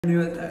And he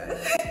was like,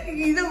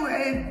 you know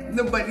what?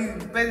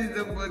 Nobody's better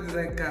than nobody's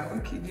like,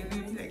 okay, you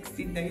live like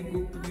sit now you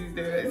go please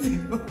there.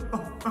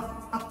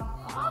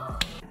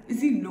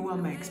 Is it lower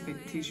my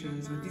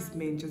expectations or this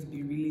man just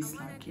be really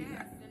slacking?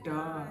 Like,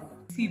 duh.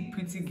 See a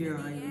pretty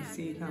girl and you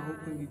say you can't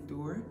open the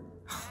door?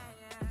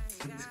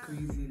 It's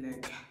crazy,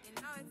 like,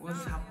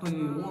 what's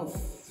happening?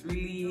 What's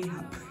really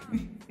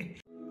happening?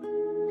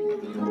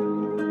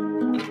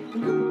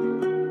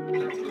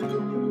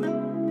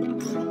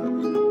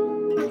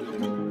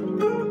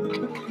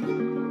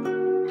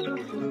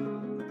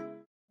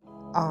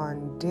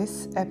 On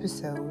this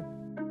episode,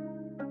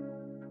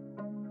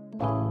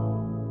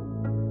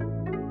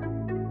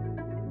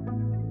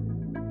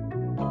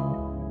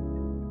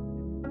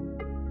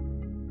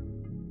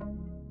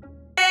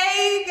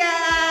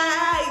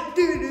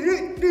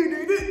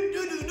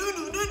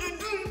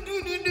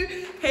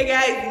 hey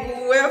guys,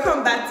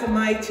 welcome back to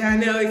my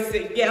channel. It's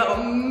your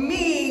girl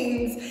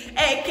Memes,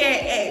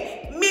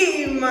 aka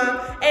Meme,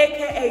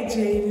 aka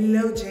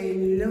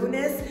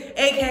J-Lo-ness,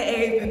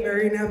 aka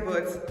Pepperina,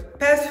 but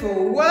best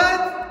for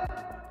what?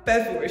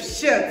 Best for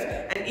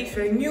shit. And if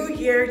you're new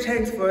here,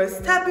 thanks for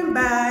stopping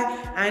by.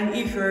 And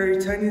if you're a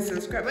returning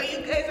subscriber,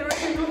 you guys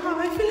already know how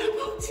I feel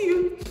about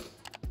you.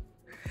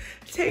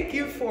 Thank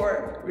you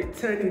for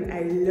returning.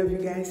 I love you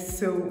guys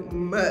so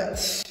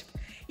much.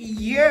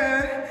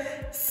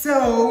 Yeah.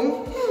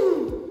 So,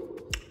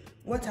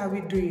 what are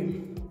we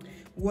doing?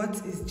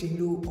 What is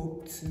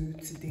J-Lo up to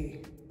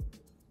today?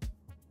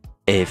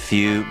 A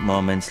few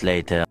moments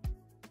later.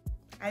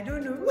 I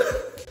don't know.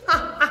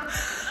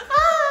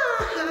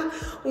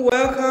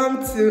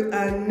 Welcome to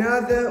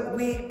another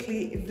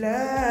weekly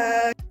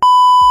vlog.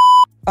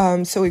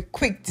 So a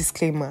quick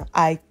disclaimer,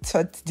 I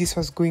thought this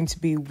was going to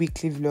be a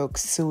weekly vlog,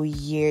 so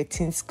yeah,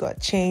 things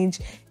got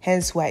changed,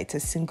 hence why it's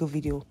a single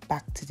video.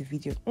 Back to the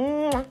video.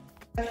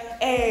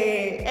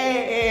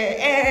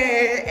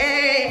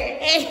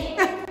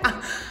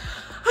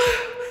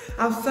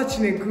 I'm such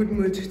in a good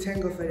mood, to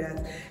thank God for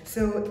that.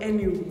 So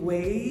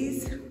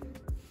anyways,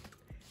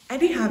 I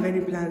didn't have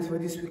any plans for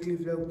this weekly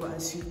vlog, but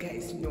as you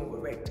guys know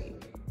already,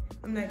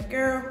 I'm like,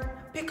 girl,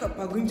 pick up,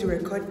 we're going to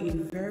record a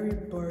very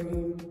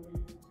boring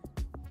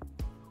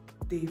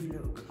day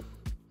vlog.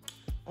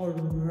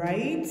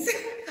 Alright?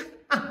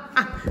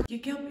 Your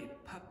girl be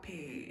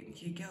popping,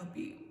 your girl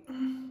be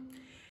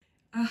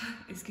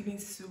it's giving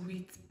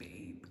sweet,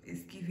 babe.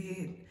 It's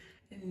giving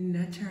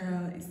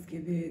natural, it's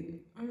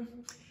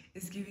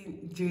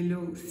giving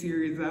J-Lo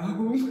series at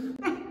home.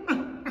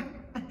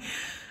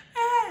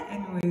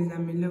 Anyways,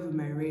 I'm in love with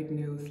my red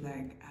nails.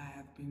 Like, I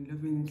have been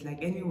loving it.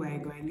 Like, anywhere I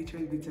go, I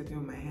literally be touching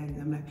on my hands.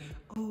 I'm like,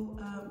 oh,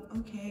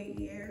 okay,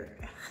 yeah.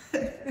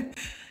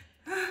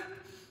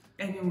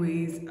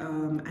 Anyways,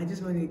 I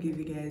just want to give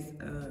you guys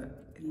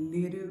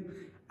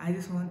I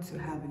just want to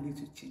have a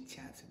little chit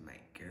chat with my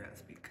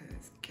girls,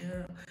 because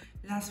girl,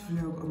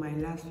 on my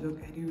last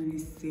vlog, I didn't really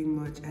say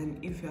much.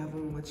 And if you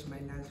haven't watched my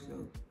last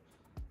vlog,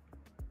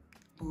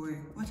 boy,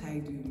 what I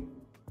do,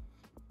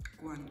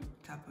 one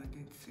tap on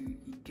it so you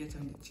get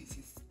on the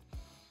cheeses.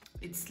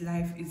 It's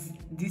life.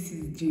 This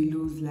is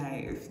J-Lo's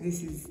life.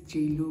 This is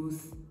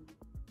J-Lo's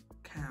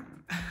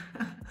cam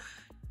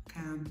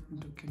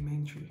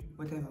documentary,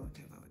 whatever.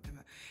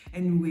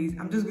 Anyways,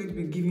 I'm just going to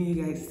be giving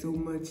you guys so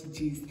much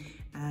gist,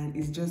 and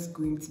it's just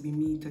going to be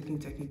me talking.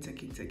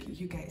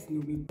 You guys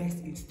know me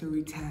best in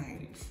story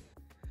times.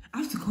 I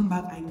have to come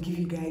back and give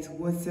you guys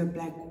what's up,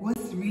 like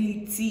what's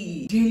really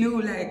tea. J-Lo,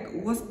 like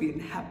what's been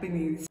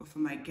happening. For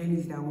my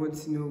girlies that want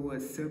to know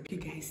what's up, you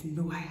guys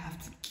know I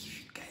have to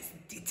give you guys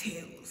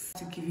details.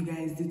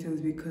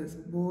 Because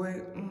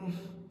boy,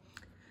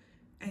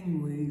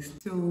 anyways,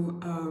 so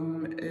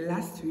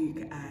last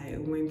week I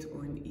went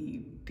on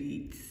a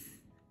date.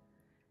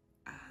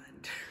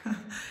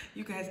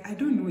 You guys, I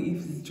don't know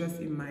if it's just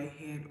in my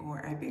head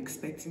or I've been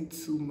expecting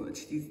too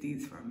much these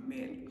days from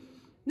men.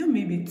 Not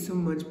maybe too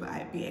much, but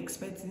I'd be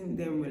expecting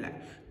them with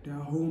like their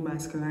whole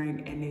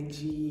masculine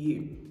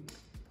energy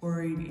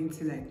pouring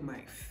into like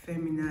my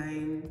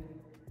feminine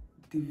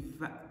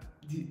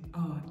divinity.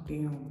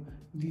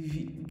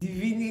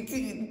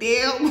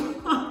 Damn.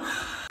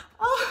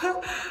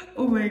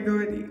 Oh my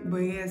god. But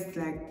yes,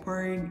 like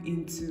pouring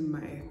into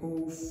my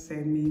whole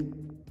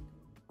femininity.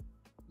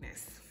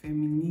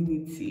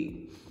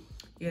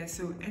 Yeah,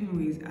 so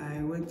anyways,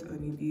 I went on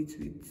a date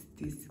with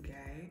this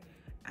guy,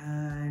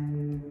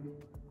 and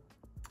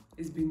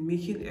it's been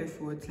making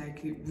efforts.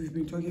 Like, we've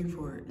been talking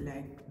for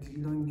like the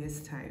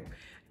longest time,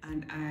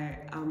 and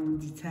I am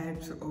the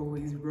type to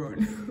always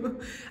run.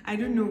 I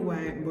don't know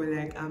why, but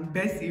like I'm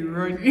best in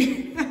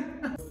running.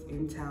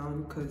 In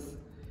town, because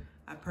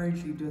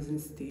apparently doesn't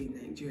stay in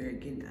Nigeria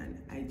again, and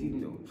I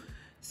didn't know.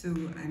 So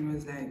I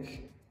was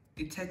like,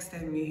 he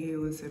texted me, hey,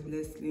 what's up,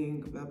 let's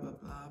link, blah blah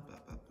blah blah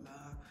blah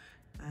blah.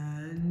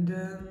 And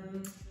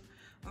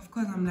of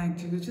course I'm like,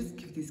 just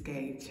give this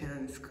guy a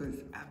chance,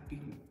 because I've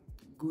been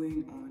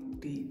going on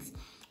dates,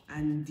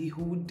 and the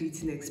whole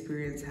dating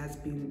experience has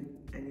been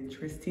an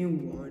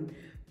interesting one,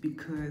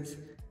 because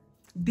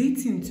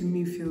dating to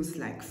me feels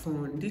like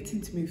fun.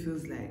 Dating to me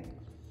feels like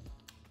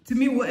To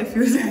me, what it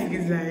feels like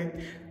is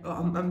like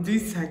I'm doing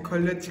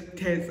psychological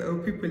tests, or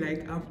people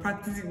like I'm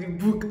practicing the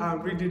book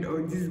I'm reading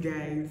on these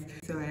guys.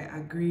 So I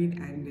agreed,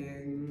 and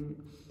then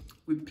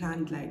we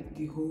planned like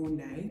the whole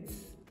night,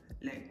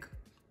 like,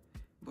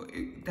 but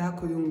that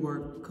couldn't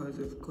work because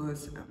of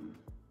course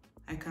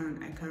I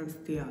can't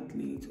stay out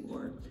late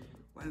or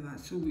whatever.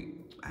 So we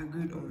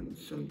agreed on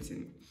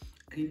something,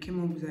 and he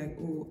came up with like,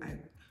 oh, I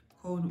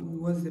called,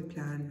 what's the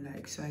plan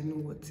like, so I know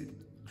what to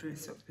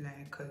dress up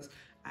like, because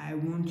I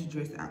want to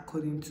dress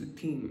according to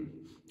theme.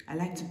 I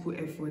like to put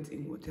effort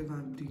in whatever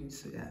I'm doing,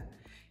 so that,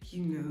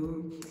 you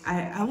know,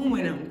 I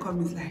when I'm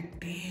coming, it's like,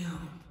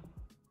 damn.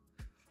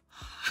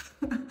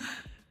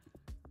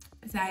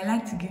 So I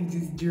like to give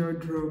this jaw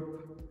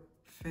drop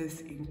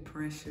first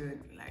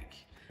impression. Like,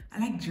 I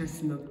like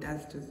dressing up,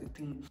 that's just the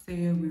thing. So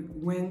yeah, we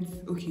went,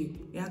 okay,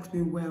 he asked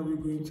me where we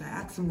going to. I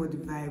asked him what the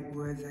vibe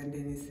was, and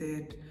then he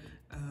said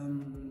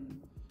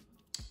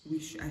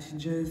I should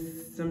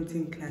just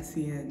something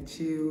classy and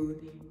chill.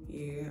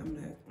 Yeah, I'm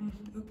like,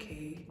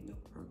 okay, no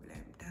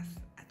problem. That's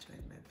actually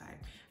my vibe.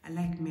 I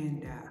like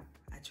men that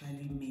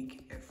actually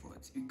make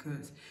efforts,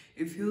 because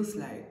it feels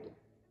like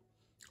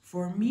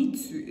for me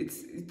to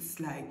it's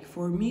like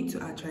for me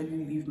to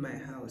actually leave my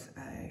house,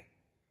 I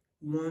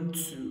won't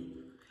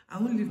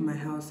leave my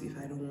house if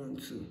I don't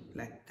want to.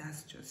 Like,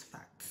 that's just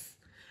facts.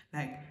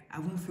 Like, I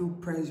won't feel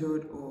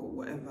pressured or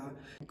whatever.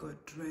 I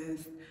got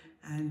dressed,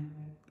 and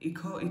he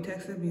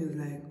texted me, was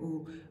like,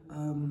 oh,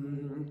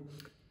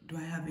 do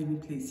I have any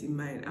place in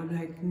mind? I'm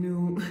like,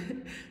 no.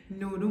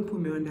 No, don't put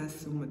me under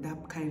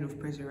that kind of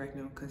pressure right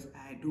now, because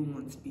I don't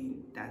want to be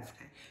in that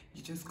kind.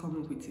 You just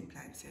come up with a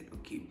plan, said,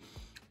 okay,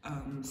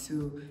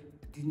 so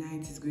the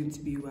night is going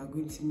to be, we're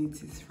going to meet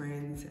his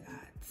friends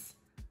at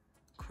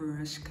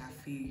Crush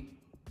Cafe.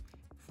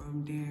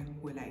 From there,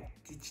 we'll like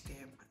ditch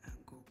them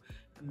and go.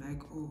 I'm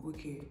like, oh,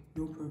 okay,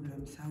 no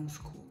problem, sounds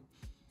cool.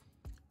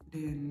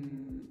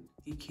 Then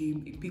he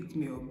came, he picked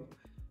me up,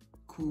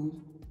 cool,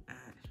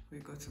 and we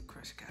got to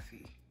Crush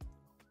Cafe.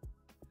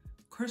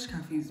 Crush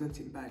Cafe is not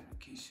a bad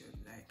location.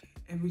 Like,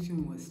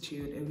 everything was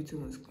chilled,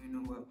 everything was going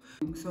on well.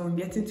 So I'm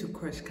getting to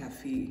Crush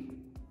Cafe.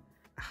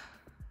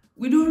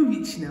 We don't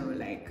reach now,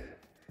 like,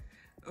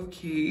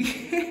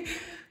 okay.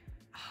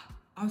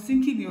 I was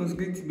thinking it was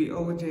going to be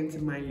all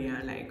gentlemanly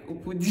and like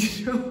open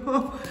the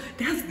door.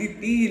 That's the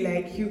thing,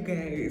 like, you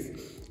guys.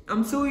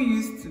 I'm so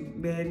used to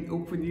men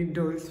opening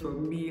doors for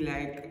me,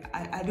 like,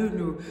 I don't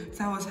know.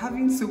 So I was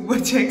having so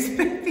much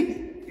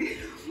expecting.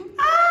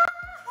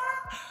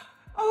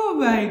 Oh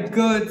my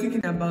god,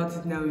 thinking about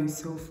it now is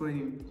so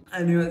funny.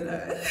 And it was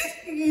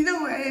you know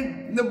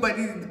what?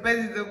 The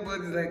person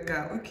nobody's like,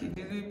 okay,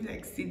 you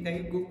like sit there,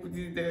 you go put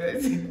it there.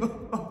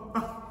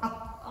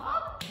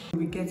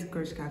 We get to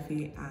Crush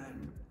Cafe,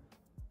 and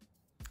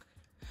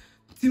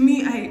to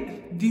me,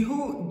 the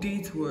whole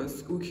date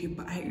was okay,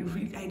 but I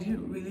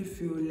didn't really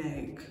feel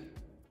like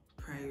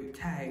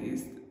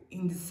prioritized,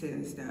 in the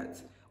sense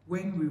that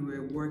when we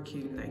were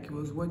working, like, he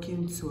was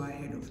working so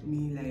ahead of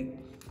me, like,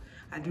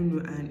 I don't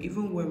know. And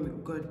even when we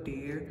got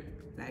there,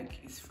 like,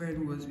 his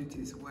friend was with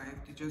his wife,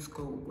 they just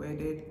got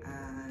wedded,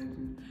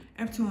 and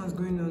everything was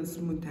going on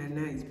smooth and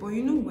nice. But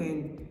you know,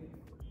 when,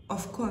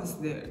 of course,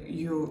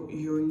 your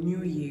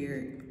new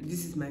year,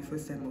 this is my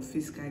first time of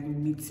physically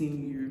meeting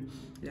you,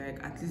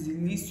 like, at least the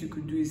least you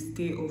could do is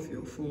stay off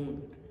your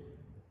phone,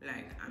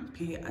 like, and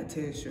pay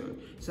attention.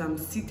 So I'm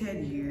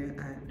seated here,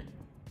 and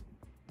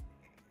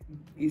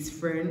his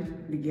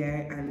friend, the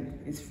guy, and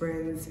his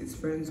friend's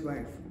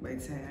wife by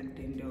the side, and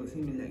then there was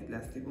him in like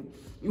last table.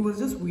 It was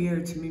just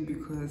weird to me,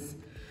 because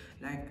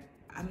like,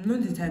 I'm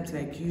not the type to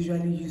like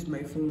usually use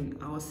my phone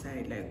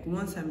outside. Like,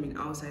 once I'm in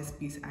outside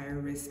space, I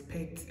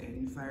respect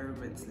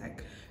environments.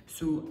 Like,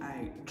 so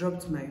I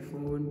dropped my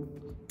phone.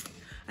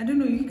 I don't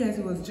know, you guys,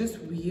 it was just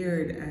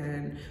weird.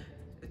 And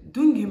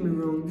don't get me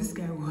wrong, this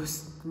guy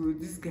was good.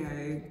 This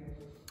guy,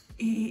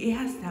 he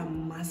has that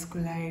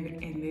masculine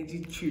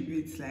energy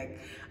tributes. Like,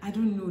 I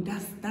don't know,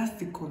 that's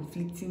the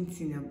conflicting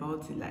thing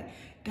about it. Like,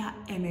 that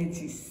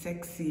energy is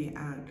sexy,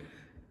 and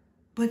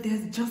but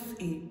there's just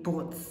a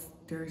but.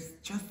 There's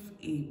just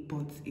a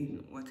but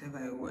in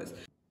whatever it was.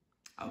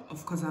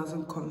 Of course, I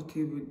wasn't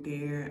comfortable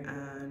there,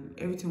 and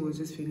everything was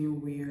just feeling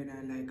weird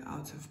and like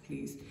out of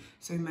place.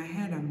 So in my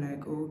head, I'm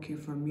like, oh, okay,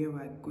 from here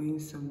we're going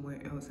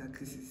somewhere else. At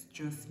least it's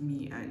just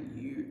me and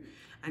you.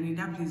 And in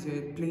that place,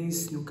 we're playing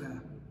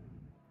snooker.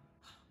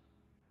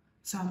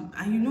 So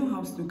and you know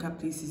how snooker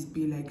places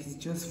be like, it's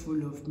just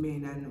full of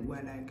men, and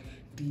we're like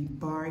the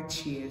bar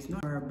chairs,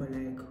 not bar, but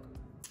like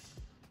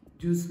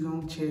those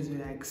long chairs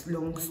with like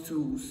long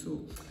stools. So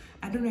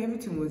I don't know,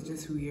 everything was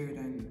just weird,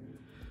 and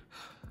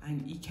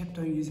he kept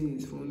on using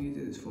his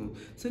phone.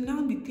 So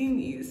now the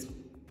thing is,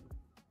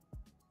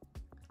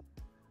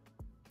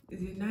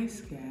 he's a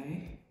nice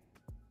guy,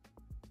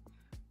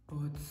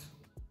 but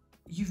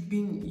you've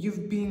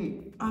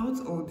been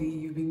out all day,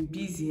 you've been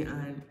busy,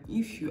 and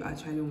if you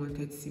actually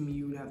wanted to see me,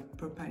 you would have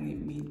properly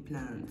made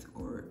plans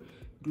or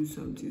do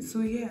something. So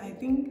yeah, I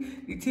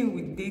think the thing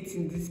with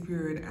dating this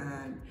period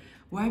and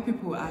Why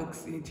people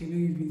ask, do you know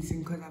you've been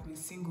single? Because I've been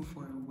single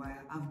for a while.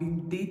 I've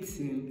been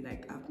dating,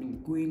 like I've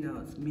been going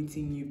out,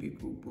 meeting new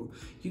people. But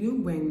you know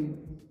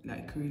when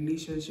like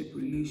relationship,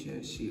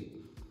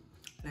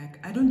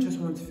 like I don't just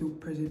want to feel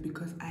pressured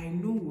because I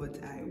know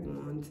what I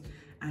want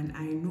and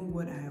I know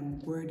what I am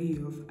worthy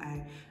of.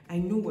 I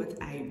know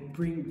what I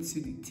bring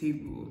to the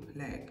table.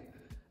 Like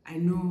I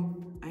know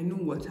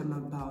what I'm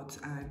about,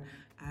 and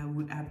I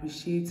would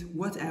appreciate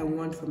what I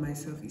want for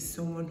myself is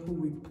someone who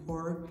will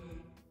pour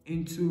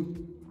into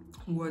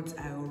what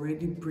I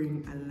already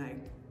bring and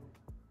like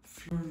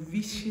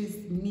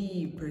flourishes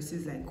me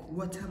versus like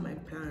water my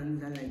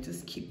plants and like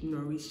just keep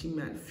nourishing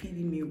me and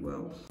feeding me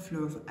well.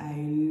 Love, I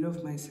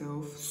love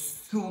myself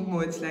so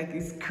much, like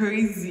it's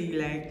crazy.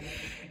 Like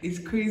it's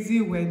crazy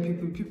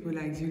when people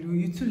like, you know,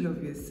 you too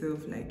love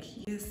yourself. Like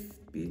yes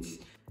bitch,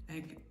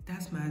 like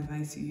that's my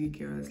advice to you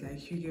girls.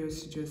 Like you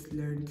girls should just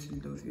learn to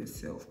love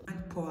yourself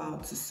and pour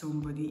out to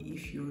somebody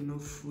if you're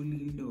not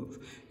fully loved.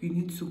 You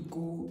need to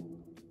go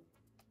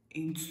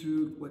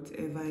into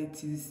whatever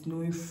it is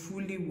knowing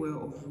fully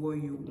well of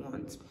what you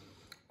want.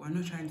 We're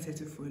not trying to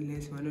settle for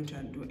less. We're not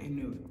trying to do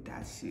any of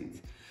that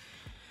shit.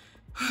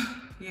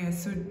 Yeah,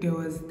 so there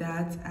was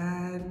that,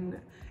 and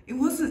it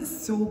wasn't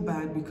so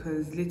bad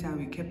because later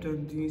we kept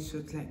on doing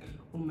shots. Like,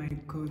 oh my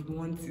god,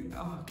 one thing,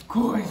 oh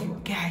god, you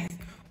guys,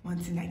 one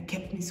thing that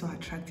kept me so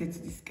attracted to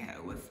this guy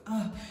was,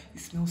 oh, it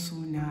smells so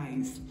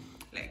nice.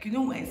 Like, you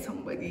know when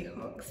somebody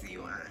hugs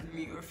you and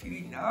you're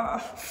feeling, yeah,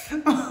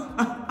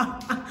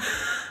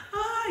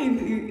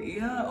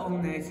 all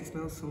nice, it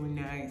smells so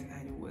nice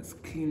and it was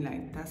clean.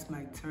 Like that's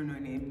my turn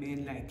on a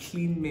man, like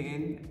clean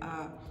men,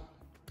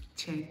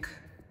 check.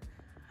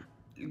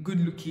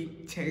 Good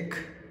looking, check.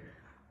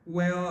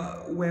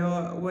 Well,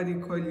 what do you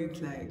call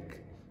it?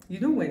 Like, you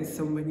know when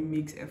somebody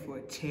makes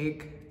effort,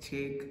 check.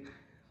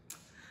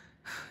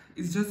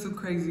 It's just so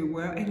crazy.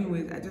 Well,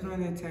 anyways, I just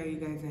want to tell you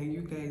guys that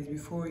you guys,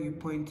 before you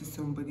point to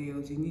somebody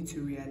else, you need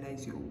to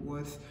realize your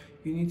worth.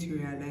 You need to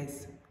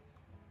realize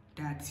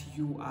that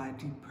you are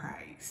the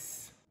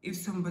price. If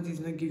somebody's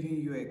not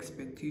giving you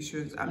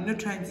expectations, I'm not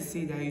trying to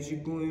say that you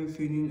should go in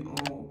feeling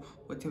or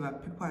whatever.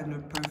 People are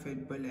not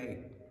perfect, but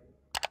like,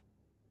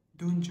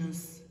 don't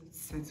just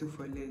settle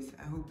for less.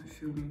 I hope you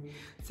feel me.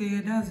 So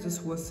yeah, that's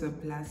just what's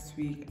up last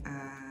week.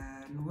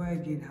 And what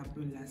again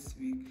happened last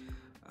week?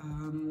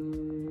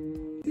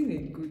 It's been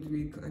a good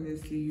week,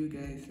 honestly. You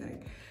guys,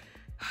 like,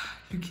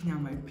 looking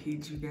at my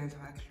page, you guys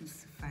are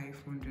close to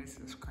 500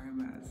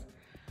 subscribers.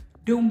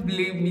 Don't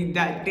blame me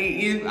that day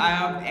if I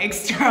am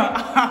extra.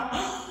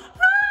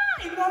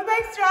 If I'm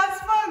extra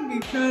as fuck,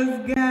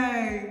 because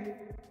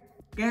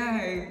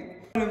guys,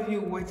 all of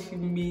you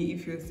watching me,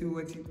 if you're still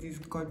watching this,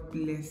 God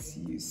bless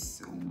you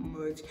so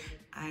much.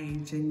 I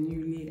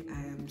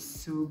am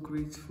so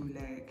grateful.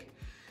 Like,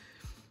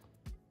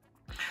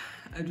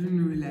 I don't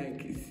know,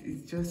 like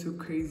it's just so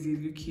crazy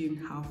looking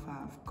how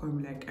far I've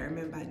come. Like I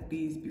remember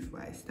days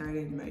before I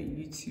started my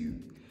YouTube,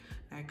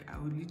 like I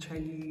would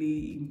literally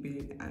lay in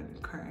bed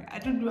and cry. I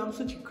don't know, I'm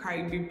such a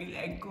crying baby.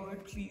 Like,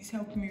 God, please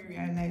help me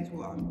realize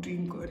what I'm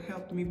doing. God,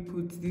 help me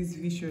put this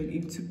vision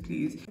into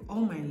place.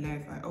 All my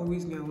life, I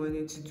always knew I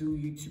wanted to do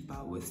YouTube, but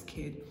I was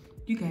scared.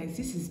 You guys,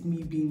 this is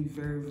me being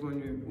very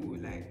vulnerable.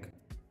 Like,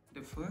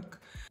 the fuck?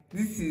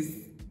 This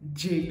is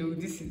J-Lo,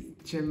 this is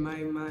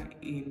Jemima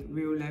in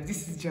real life.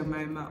 This is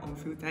Jemima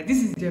unfiltered.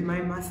 This is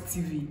Jemima's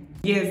TV.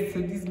 Yes,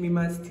 so this is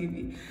Mima's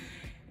TV.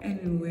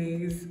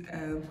 Anyways,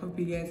 hope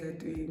you guys are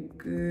doing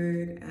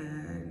good.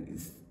 And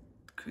it's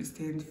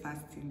Christian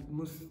fasting.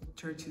 Most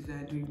churches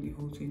are doing the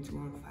whole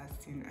 21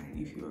 fasting. And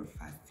if you're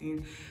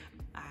fasting,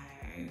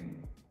 I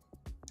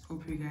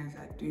hope you guys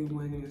are doing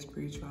well in your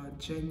spiritual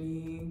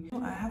journey.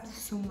 I have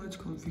so much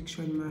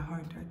conviction in my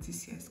heart that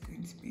this year is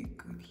going to be a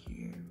good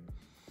year.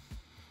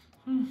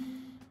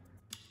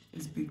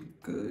 It's been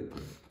good.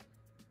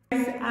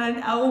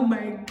 And oh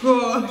my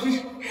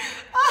gosh,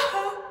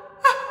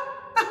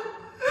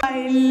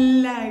 my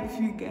life,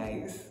 you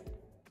guys,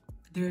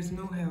 there's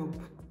no help.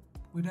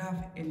 We don't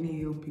have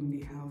any help in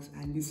the house,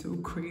 and it's so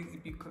crazy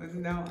because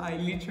now I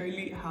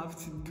literally have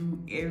to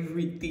do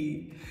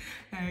everything.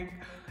 Like,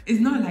 it's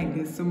not like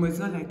there's so much, it's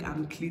not like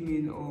I'm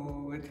cleaning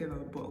or whatever,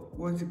 but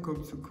once it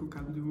comes to cook,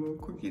 I'm the one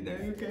cooking.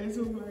 And you guys,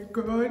 oh my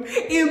god,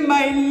 in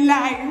my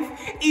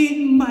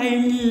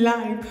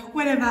life,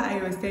 whenever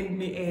I was telling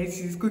me,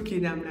 she's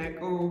cooking, I'm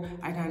like, oh,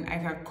 I can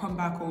come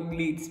back home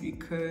late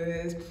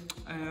because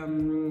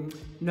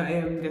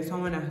there's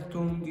someone at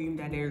home doing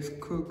that, there's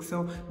cook.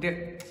 So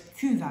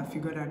since I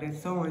figured out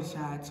there's someone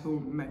at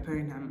home, my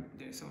parents,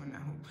 there's someone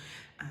at home.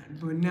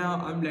 But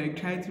now I'm like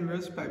trying to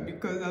rush back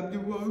because I'm the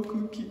one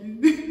cooking.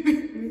 This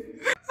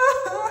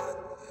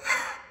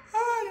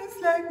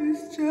life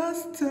is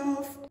just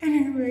tough.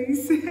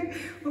 Anyways,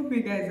 hope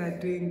you guys are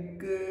doing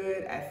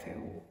good. I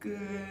feel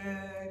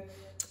good.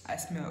 I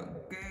smell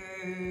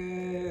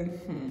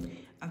good.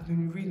 I've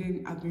been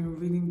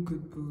reading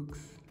good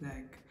books.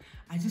 Like,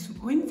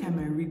 anytime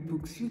I read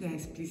books, you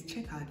guys please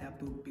check out that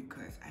book,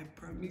 because I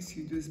promise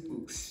you those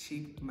books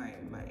shaped my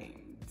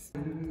mind.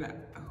 And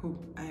I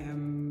hope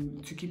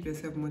to keep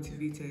yourself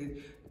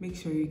motivated, make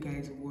sure you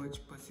guys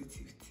watch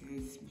positive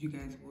things, you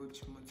guys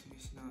watch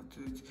motivational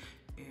thoughts,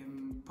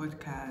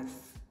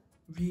 podcasts,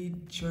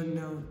 read,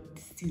 journal.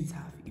 These things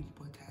have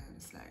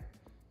importance. Like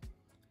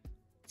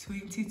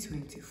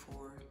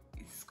 2024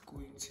 is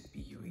going to be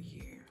your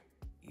year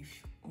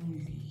if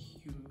only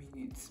you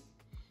mean it.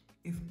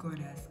 If God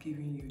has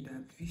given you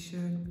that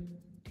vision,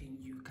 then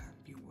you can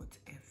be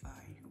whatever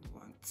you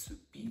want to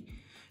be.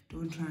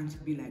 Don't try to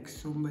be like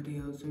somebody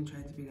else. Don't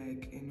try to be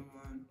like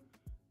anyone.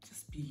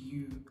 Just be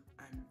you,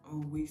 and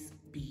always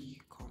be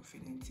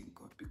confident in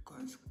God,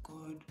 because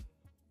God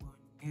will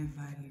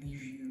never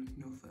leave you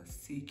nor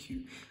forsake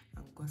you,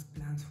 and God's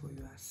plans for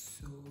you are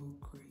so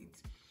great.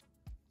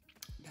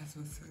 That's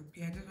what's up.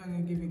 Yeah, I just want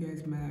to give you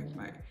guys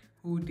my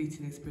whole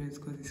dating experience,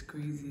 because it's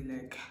crazy.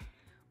 Like,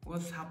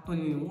 what's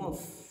happening?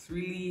 What's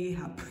really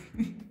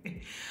happening?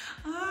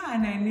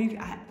 And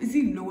is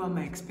it lower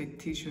my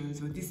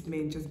expectations, or this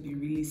men just be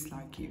really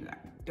slacking?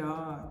 Like,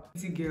 duh,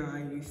 it's a girl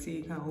and you say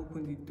you can't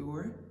open the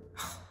door.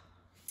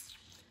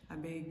 I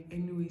beg.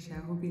 Anyway,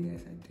 I hope you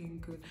guys are doing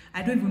good.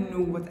 I don't even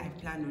know what I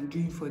plan on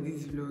doing for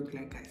this vlog.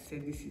 Like I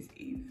said, this is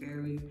a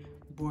very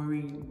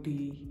boring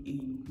day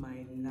in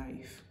my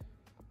life.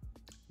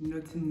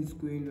 Nothing is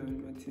going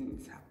on, nothing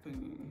is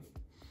happening.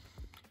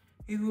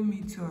 Even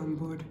me too, I'm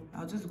bored.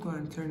 I'll just go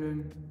and turn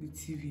on the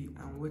TV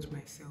and watch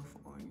myself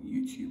on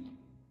YouTube.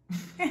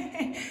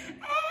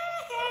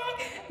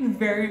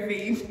 Very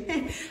vain.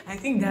 I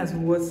think that's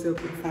what's up.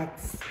 In fact,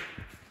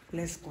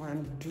 let's go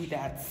and do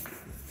that.